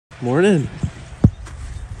Morning.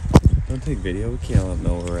 Don't take video. We can't let them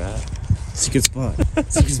know where we're at. It's a good spot.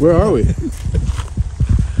 Where are we?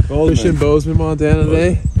 Fishing Bozeman, Montana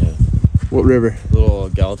today? Yeah. What river? Little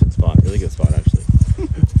Gallatin spot. Really good spot, actually.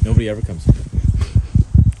 Nobody ever comes here.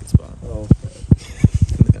 Good spot. Oh.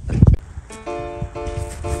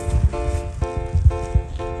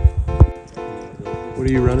 What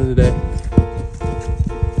are you running today?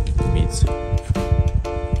 Meats.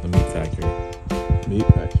 The meat factory. Meat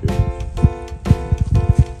factory.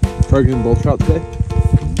 Targeting bull trout today?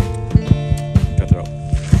 Cutthroat.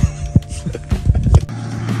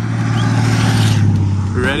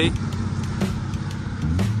 You ready?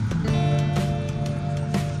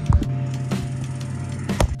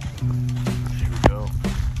 Here we go.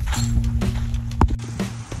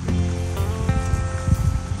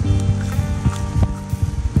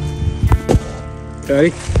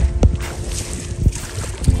 Ready?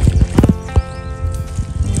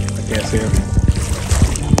 I can't see him.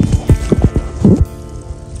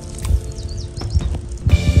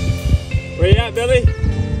 Where you at, Billy?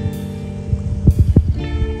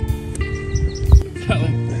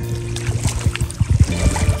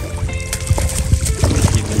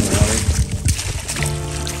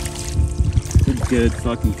 Good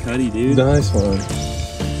fucking cutty, dude. Nice one.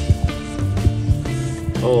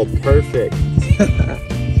 Oh, perfect.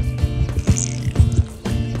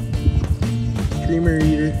 Streamer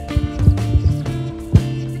eater.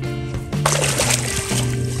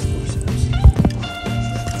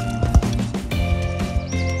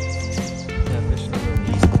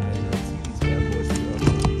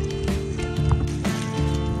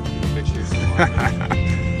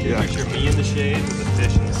 Yeah. Picture me in the shade with a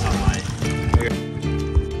fish in the sunlight.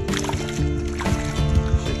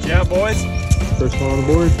 Shit, yeah, boys. First one on the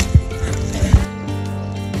board.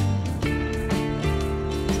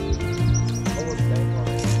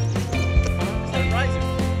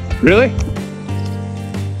 Really?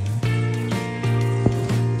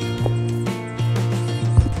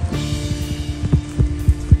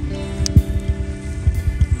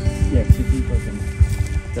 Yeah, 2 people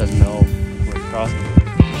doesn't know where to cross them.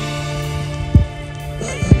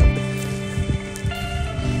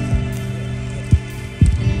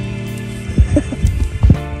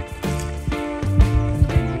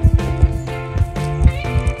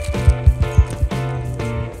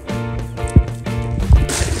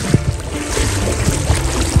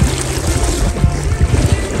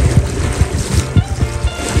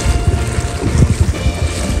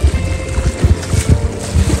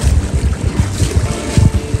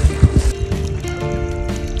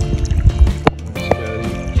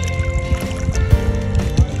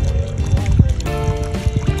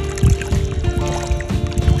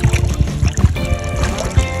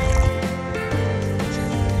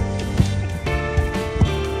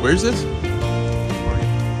 Where's this? You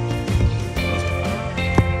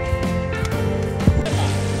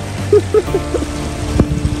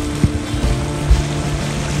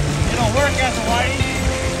don't work as a whitey.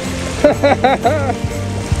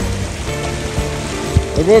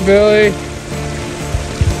 Good boy, Billy.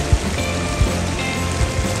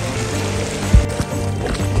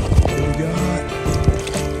 What do we got?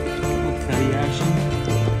 Cutty action.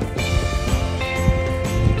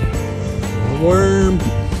 A worm.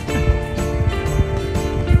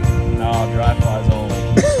 No, dry flies only.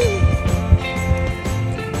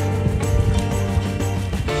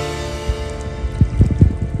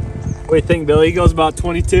 What do you think, Billy? He goes about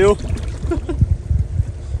 22?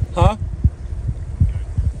 Huh?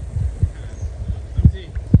 22?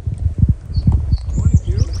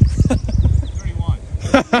 31.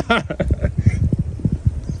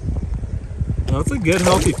 That's a good,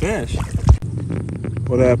 healthy fish.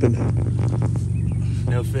 What happened?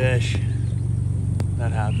 No fish.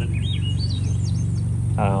 That happened.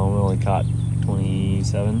 We only caught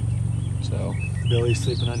 27, so Billy's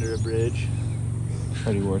sleeping under a bridge.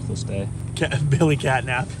 pretty worthless day. Billy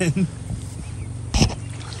catnapping.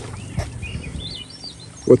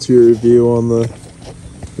 What's your review on the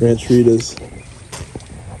Rancheritas?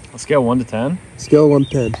 Let's go 1 to 10. Scale 1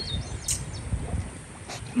 to 10.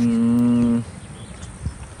 I'm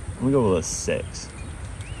gonna go with a 6.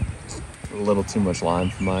 A little too much lime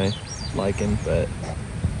for my liking, but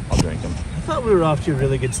I'll drink them. I thought we were off to a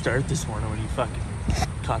really good start this morning when you fucking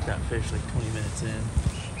caught that fish like 20 minutes in.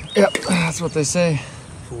 Yep, that's what they say.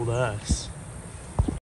 Fooled us.